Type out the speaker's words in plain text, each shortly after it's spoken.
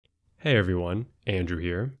Hey everyone, Andrew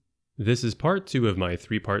here. This is part 2 of my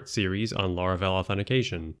 3-part series on Laravel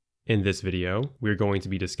Authentication. In this video, we're going to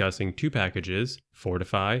be discussing 2 packages,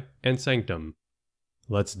 Fortify and Sanctum.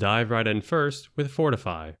 Let's dive right in first with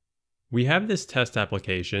Fortify. We have this test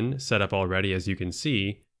application set up already, as you can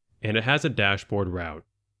see, and it has a dashboard route.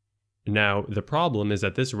 Now, the problem is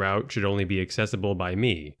that this route should only be accessible by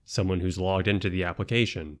me, someone who's logged into the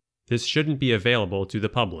application. This shouldn't be available to the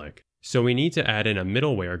public. So we need to add in a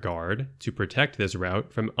middleware guard to protect this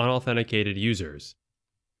route from unauthenticated users.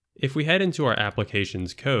 If we head into our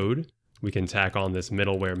application's code, we can tack on this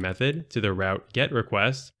middleware method to the route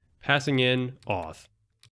getRequest, passing in auth.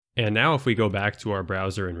 And now if we go back to our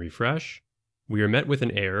browser and refresh, we are met with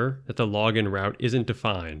an error that the login route isn't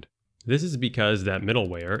defined. This is because that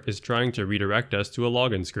middleware is trying to redirect us to a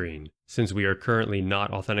login screen, since we are currently not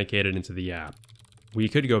authenticated into the app. We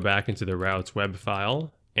could go back into the route's web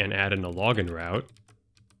file and add in a login route,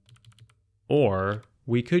 or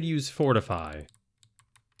we could use Fortify.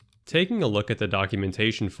 Taking a look at the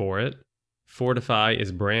documentation for it, Fortify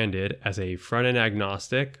is branded as a front-end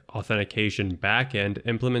agnostic authentication back-end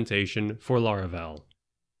implementation for Laravel.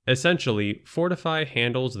 Essentially, Fortify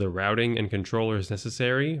handles the routing and controllers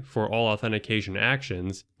necessary for all authentication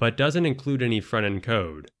actions, but doesn't include any front-end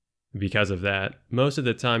code. Because of that, most of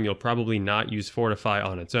the time you'll probably not use Fortify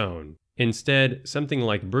on its own. Instead, something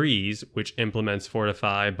like Breeze, which implements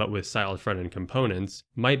Fortify but with styled front-end components,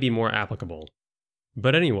 might be more applicable.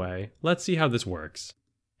 But anyway, let's see how this works.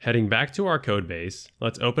 Heading back to our codebase,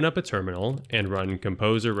 let's open up a terminal and run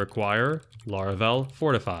composer require Laravel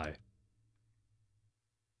Fortify.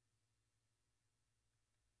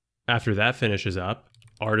 After that finishes up,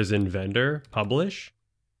 artisan vendor publish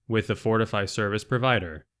with the Fortify service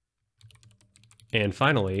provider. And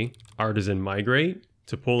finally, artisan migrate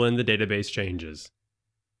to pull in the database changes.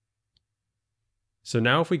 So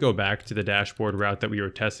now if we go back to the dashboard route that we were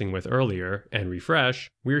testing with earlier and refresh,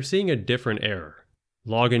 we are seeing a different error.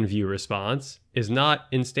 Login view response is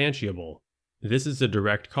not instantiable. This is a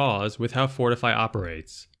direct cause with how Fortify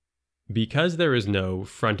operates. Because there is no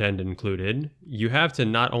front end included, you have to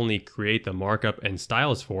not only create the markup and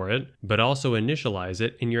styles for it, but also initialize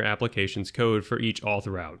it in your application's code for each auth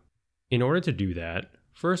route. In order to do that,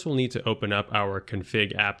 first we'll need to open up our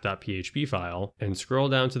config app.php file and scroll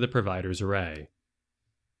down to the providers array.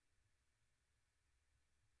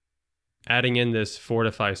 Adding in this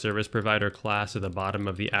Fortify service provider class at the bottom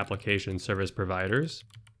of the application service providers.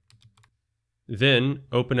 Then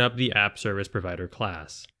open up the app service provider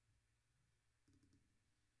class.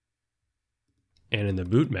 And in the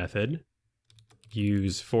boot method,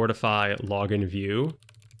 use Fortify login view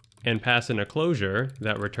and pass in a closure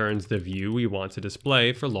that returns the view we want to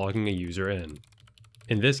display for logging a user in.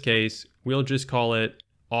 In this case, we'll just call it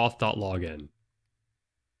auth.login.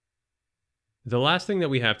 The last thing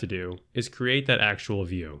that we have to do is create that actual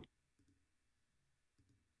view.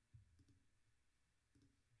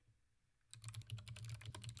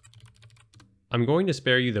 I'm going to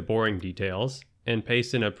spare you the boring details and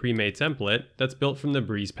paste in a pre-made template that's built from the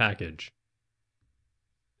Breeze package.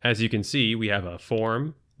 As you can see, we have a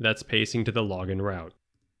form that's pacing to the login route.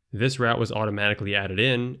 This route was automatically added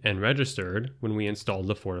in and registered when we installed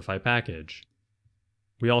the Fortify package.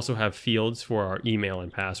 We also have fields for our email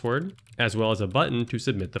and password, as well as a button to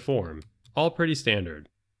submit the form. All pretty standard.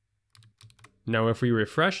 Now if we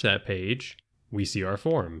refresh that page, we see our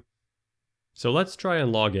form. So let's try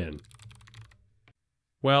and log in.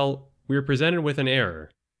 Well, we're presented with an error,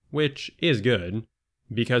 which is good,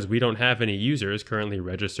 because we don't have any users currently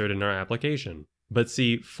registered in our application. But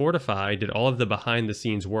see, Fortify did all of the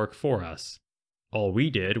behind-the-scenes work for us. All we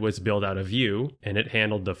did was build out a view, and it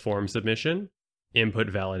handled the form submission, input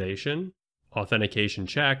validation, authentication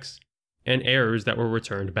checks, and errors that were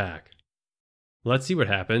returned back. Let's see what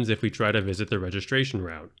happens if we try to visit the registration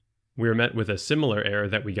route. We're met with a similar error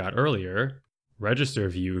that we got earlier. Register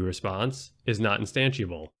view response is not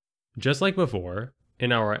instantiable. Just like before,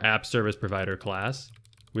 in our app service provider class,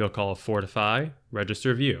 we'll call Fortify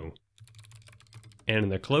register view. And in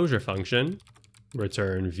the closure function,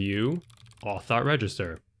 return view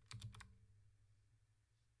auth.register.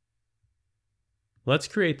 Let's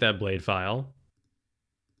create that blade file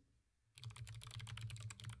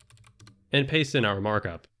and paste in our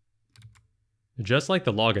markup. Just like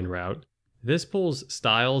the login route, this pulls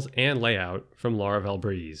styles and layout from Laravel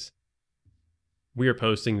Breeze. We are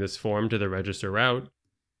posting this form to the register route,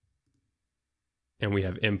 and we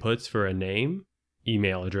have inputs for a name,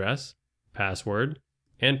 email address, password,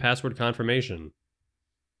 and password confirmation.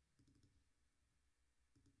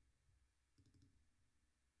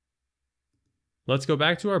 Let's go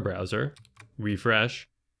back to our browser, refresh,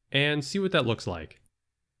 and see what that looks like.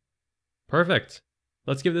 Perfect.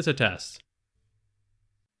 Let's give this a test.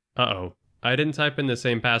 Uh-oh, I didn't type in the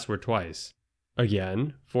same password twice.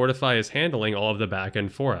 Again, Fortify is handling all of the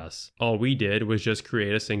backend for us. All we did was just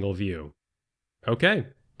create a single view. Okay,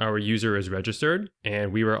 our user is registered,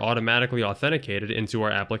 and we were automatically authenticated into our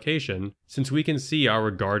application since we can see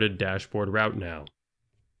our guarded dashboard route now.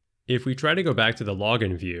 If we try to go back to the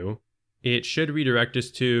login view, it should redirect us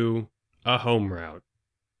to a home route.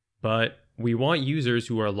 But we want users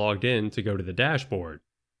who are logged in to go to the dashboard.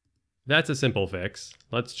 That's a simple fix.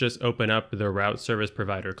 Let's just open up the route service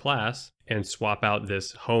provider class and swap out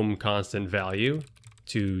this home constant value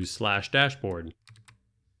to /dashboard.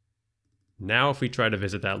 Now if we try to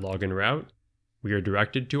visit that login route, we are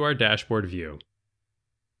directed to our dashboard view.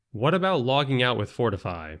 What about logging out with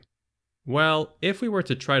Fortify? Well, if we were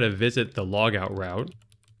to try to visit the logout route,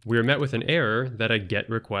 we are met with an error that a GET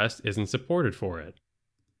request isn't supported for it.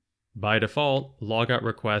 By default, logout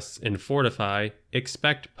requests in Fortify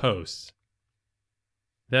expect posts.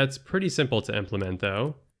 That's pretty simple to implement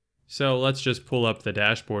though, so let's just pull up the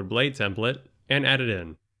dashboard blade template and add it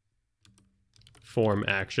in. Form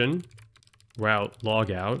action, route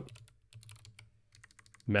logout,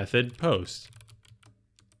 method post.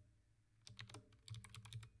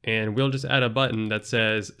 And we'll just add a button that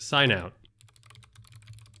says sign out.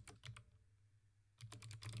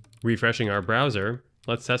 Refreshing our browser,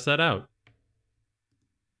 let's test that out.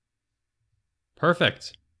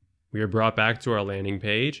 Perfect! We are brought back to our landing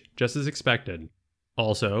page, just as expected.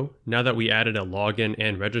 Also, now that we added a login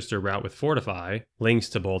and register route with Fortify, links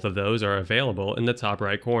to both of those are available in the top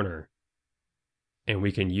right corner. And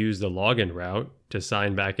we can use the login route to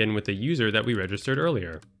sign back in with the user that we registered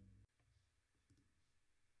earlier.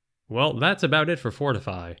 Well, that's about it for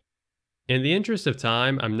Fortify. In the interest of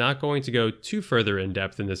time, I'm not going to go too further in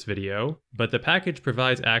depth in this video, but the package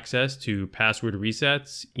provides access to password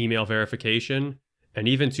resets, email verification, and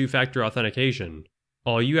even two-factor authentication.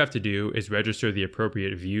 All you have to do is register the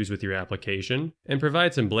appropriate views with your application and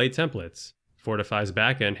provide some blade templates. Fortify's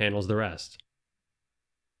backend handles the rest.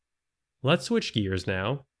 Let's switch gears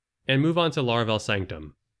now and move on to Laravel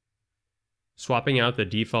Sanctum. Swapping out the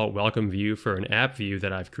default welcome view for an app view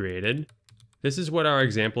that I've created, this is what our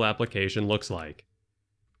example application looks like.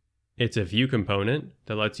 It's a view component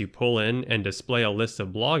that lets you pull in and display a list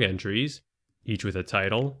of blog entries, each with a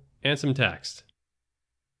title and some text.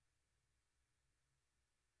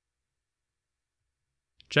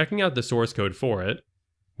 Checking out the source code for it,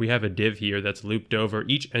 we have a div here that's looped over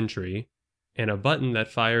each entry and a button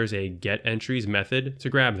that fires a getEntries method to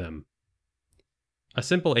grab them. A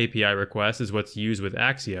simple API request is what's used with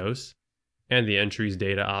Axios, and the entries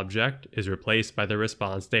data object is replaced by the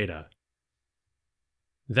response data.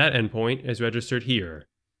 That endpoint is registered here,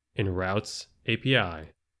 in Routes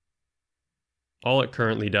API. All it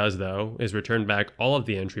currently does, though, is return back all of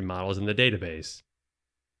the entry models in the database.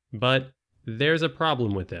 But there's a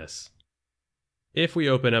problem with this. If we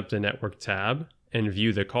open up the Network tab and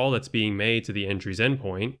view the call that's being made to the entries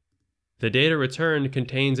endpoint, the data returned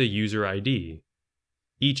contains a user ID.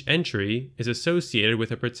 Each entry is associated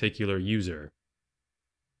with a particular user.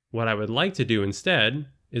 What I would like to do instead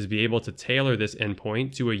is be able to tailor this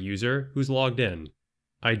endpoint to a user who's logged in.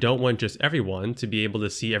 I don't want just everyone to be able to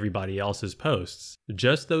see everybody else's posts,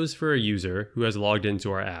 just those for a user who has logged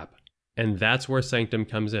into our app. And that's where Sanctum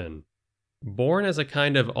comes in. Born as a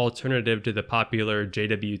kind of alternative to the popular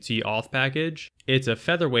JWT Auth package, it's a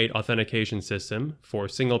featherweight authentication system for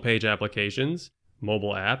single-page applications,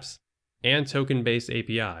 mobile apps, and token-based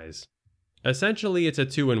APIs. Essentially, it's a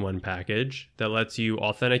two-in-one package that lets you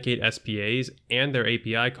authenticate SPAs and their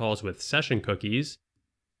API calls with session cookies,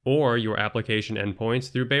 or your application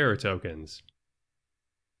endpoints through bearer tokens.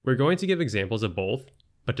 We're going to give examples of both,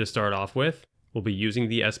 but to start off with, we'll be using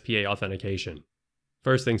the SPA authentication.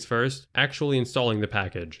 First things first, actually installing the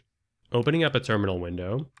package. Opening up a terminal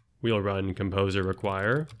window, we'll run composer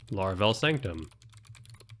require Laravel Sanctum.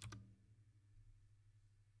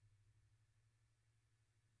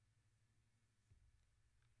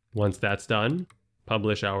 Once that's done,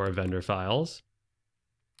 publish our vendor files,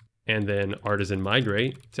 and then artisan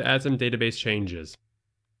migrate to add some database changes.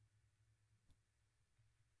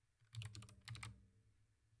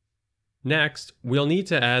 Next, we'll need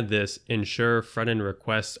to add this ensure front-end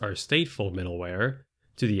requests are stateful middleware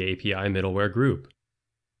to the API middleware group.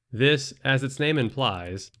 This, as its name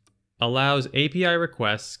implies, allows API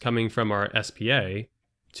requests coming from our SPA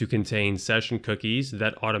to contain session cookies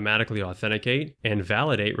that automatically authenticate and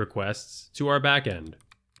validate requests to our backend.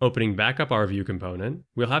 Opening back up our view component,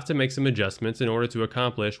 we'll have to make some adjustments in order to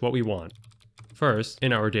accomplish what we want. First,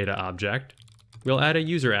 in our data object, we'll add a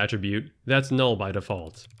user attribute that's null by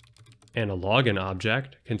default, and a login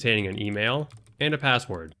object containing an email and a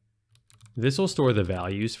password. This will store the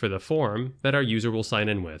values for the form that our user will sign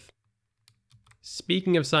in with.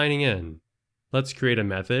 Speaking of signing in, let's create a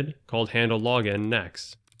method called handleLogin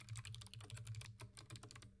next.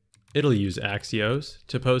 It'll use Axios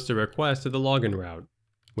to post a request to the login route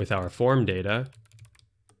with our form data,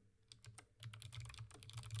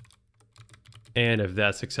 and if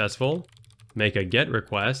that's successful, make a GET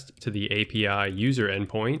request to the API user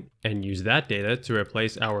endpoint and use that data to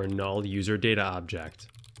replace our null user data object.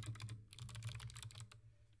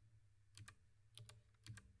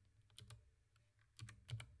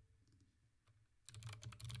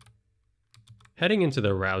 Heading into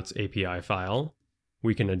the routes API file,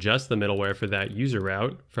 we can adjust the middleware for that user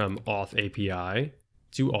route from Auth API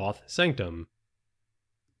to Auth Sanctum.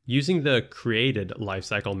 Using the created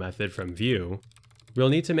lifecycle method from Vue, we'll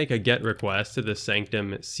need to make a GET request to the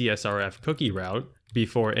Sanctum CSRF cookie route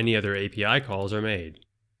before any other API calls are made.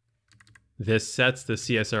 This sets the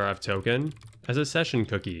CSRF token as a session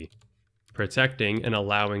cookie, protecting and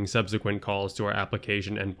allowing subsequent calls to our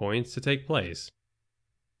application endpoints to take place.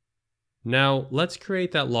 Now, let's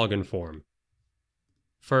create that login form.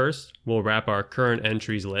 First, we'll wrap our current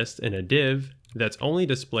entries list in a div that's only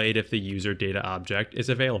displayed if the user data object is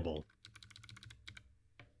available.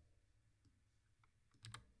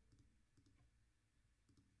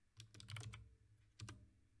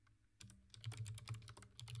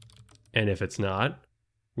 And if it's not,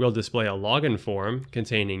 we'll display a login form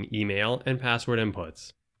containing email and password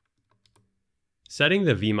inputs. Setting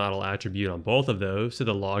the vModel attribute on both of those to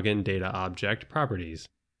the login data object properties.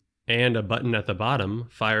 And a button at the bottom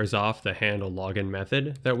fires off the handleLogin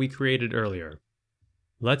method that we created earlier.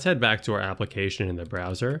 Let's head back to our application in the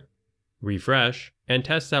browser, refresh, and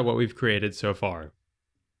test out what we've created so far.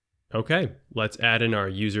 Okay, let's add in our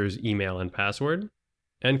user's email and password,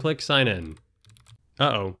 and click Sign In.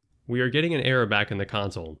 Uh-oh, we are getting an error back in the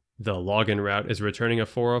console. The login route is returning a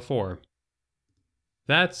 404.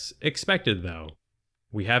 That's expected though.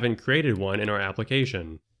 We haven't created one in our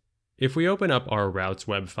application. If we open up our routes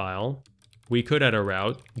web file, we could add a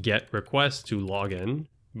route get request to login,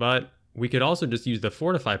 but we could also just use the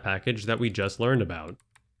Fortify package that we just learned about.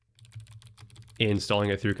 Installing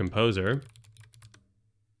it through Composer,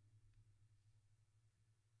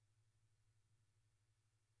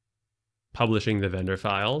 publishing the vendor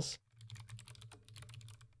files,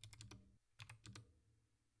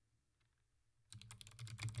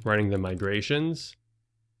 running the migrations,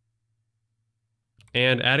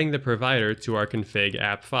 and adding the provider to our config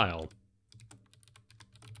app file.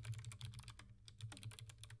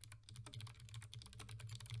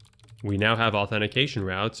 We now have authentication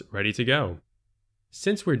routes ready to go.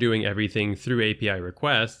 Since we're doing everything through API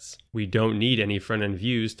requests, we don't need any front-end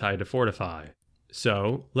views tied to Fortify.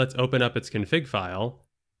 So let's open up its config file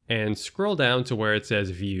and scroll down to where it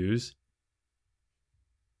says Views,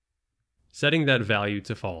 setting that value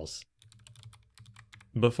to false.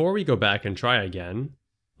 Before we go back and try again,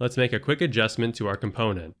 let's make a quick adjustment to our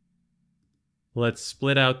component. Let's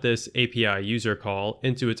split out this API user call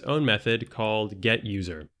into its own method called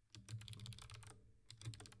getUser.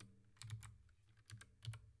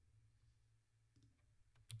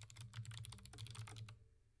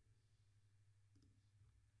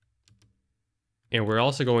 And we're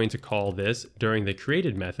also going to call this during the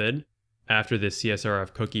created method after the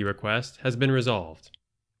CSRF cookie request has been resolved.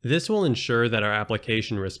 This will ensure that our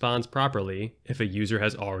application responds properly if a user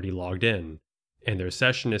has already logged in, and their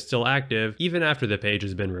session is still active even after the page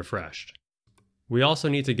has been refreshed. We also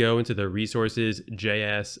need to go into the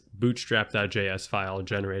resources.js bootstrap.js file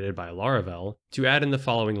generated by Laravel to add in the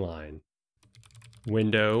following line: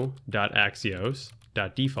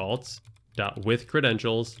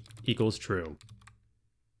 window.axios.defaults.withCredentials equals true.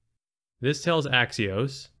 This tells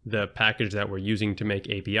Axios, the package that we're using to make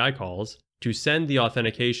API calls, to send the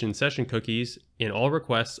authentication session cookies in all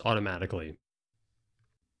requests automatically.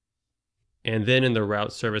 And then in the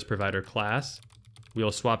route service provider class,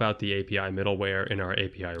 we'll swap out the API middleware in our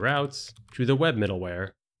API routes to the web middleware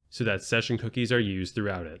so that session cookies are used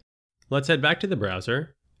throughout it. Let's head back to the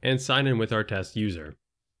browser and sign in with our test user.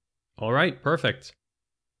 All right, perfect.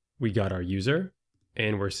 We got our user,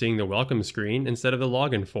 and we're seeing the welcome screen instead of the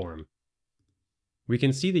login form. We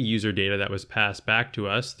can see the user data that was passed back to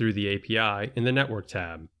us through the API in the Network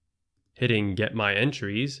tab. Hitting Get My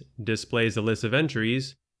Entries displays a list of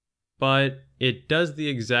entries, but it does the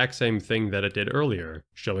exact same thing that it did earlier,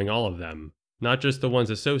 showing all of them, not just the ones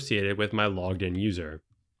associated with my logged in user.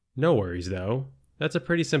 No worries though, that's a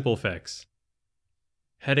pretty simple fix.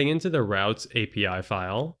 Heading into the routes API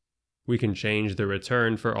file, we can change the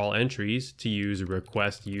return for all entries to use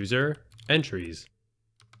request user entries.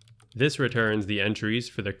 This returns the entries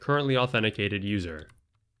for the currently authenticated user.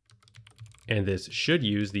 And this should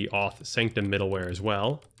use the Auth Sanctum middleware as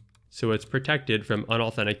well, so it's protected from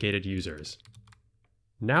unauthenticated users.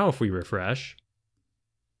 Now if we refresh,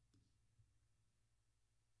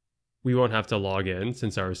 we won't have to log in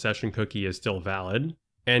since our session cookie is still valid,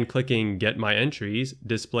 and clicking Get My Entries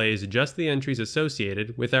displays just the entries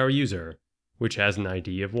associated with our user, which has an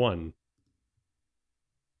ID of 1.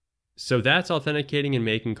 So that's authenticating and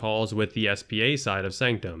making calls with the SPA side of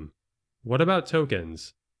Sanctum. What about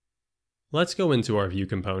tokens? Let's go into our View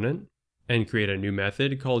component and create a new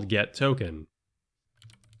method called getToken.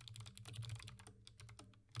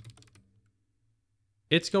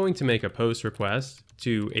 It's going to make a post request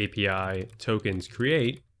to API tokens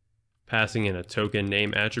create, passing in a token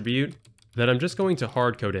name attribute that I'm just going to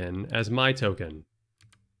hardcode in as my token.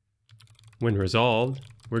 When resolved,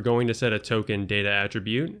 we're going to set a token data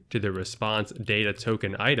attribute to the response data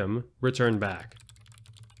token item returned back.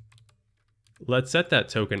 Let's set that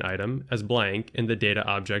token item as blank in the data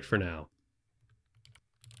object for now.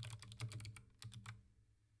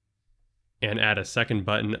 And add a second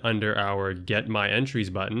button under our Get My Entries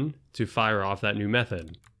button to fire off that new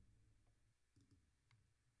method.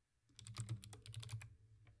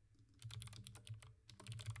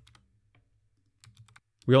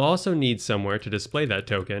 We'll also need somewhere to display that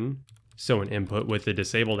token, so an input with the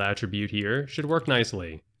disabled attribute here should work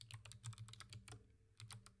nicely.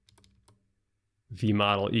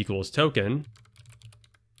 vModel equals token,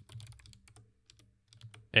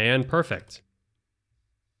 and perfect.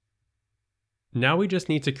 Now we just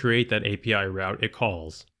need to create that API route it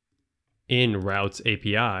calls. In Routes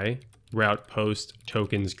API, route post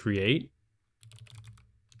tokens create,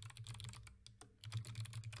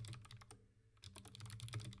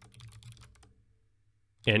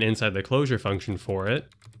 and inside the closure function for it,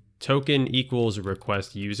 token equals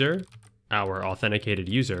request user, our authenticated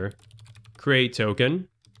user, create token,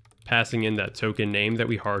 passing in that token name that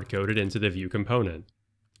we hard-coded into the View component.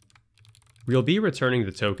 We'll be returning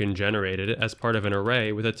the token generated as part of an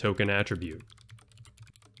array with a token attribute.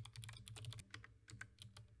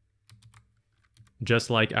 Just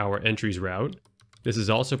like our entries route, this is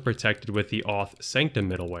also protected with the Auth Sanctum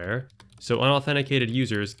middleware, so unauthenticated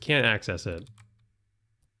users can't access it.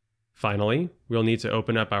 Finally, we'll need to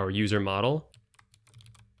open up our user model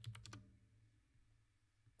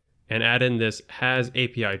and add in this has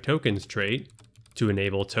API tokens trait to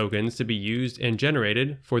enable tokens to be used and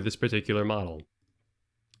generated for this particular model.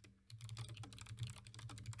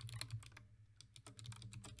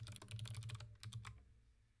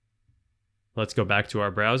 Let's go back to our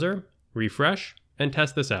browser, refresh, and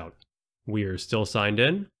test this out. We're still signed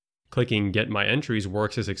in. Clicking Get My Entries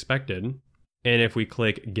works as expected. And if we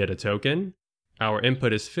click Get a Token, our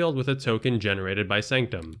input is filled with a token generated by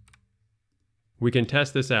Sanctum. We can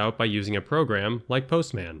test this out by using a program like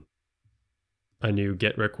Postman. A new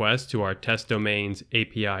GET request to our test domain's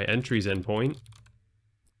API entries endpoint.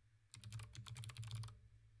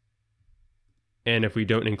 And if we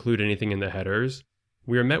don't include anything in the headers,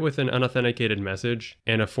 we are met with an unauthenticated message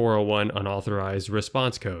and a 401 unauthorized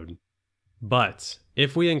response code. But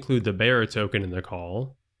if we include the bearer token in the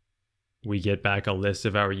call, we get back a list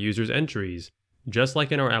of our user's entries, just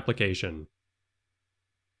like in our application.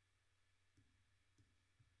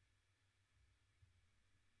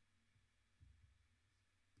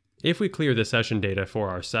 If we clear the session data for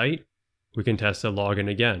our site, we can test a login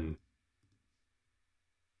again.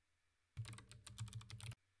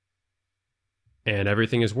 And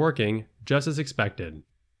everything is working just as expected.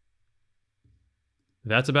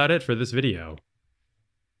 That's about it for this video.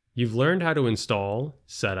 You've learned how to install,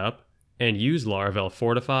 set up, and use Laravel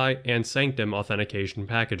Fortify and Sanctum authentication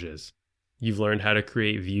packages. You've learned how to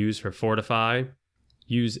create views for Fortify,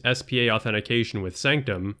 use SPA authentication with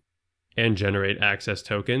Sanctum, and generate access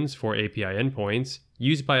tokens for API endpoints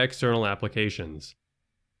used by external applications.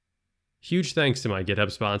 Huge thanks to my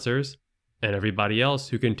GitHub sponsors, and everybody else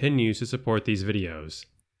who continues to support these videos.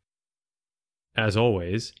 As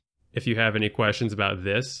always, if you have any questions about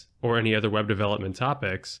this or any other web development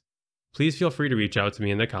topics, please feel free to reach out to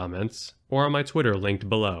me in the comments or on my Twitter linked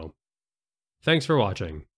below. Thanks for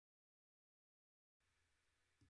watching.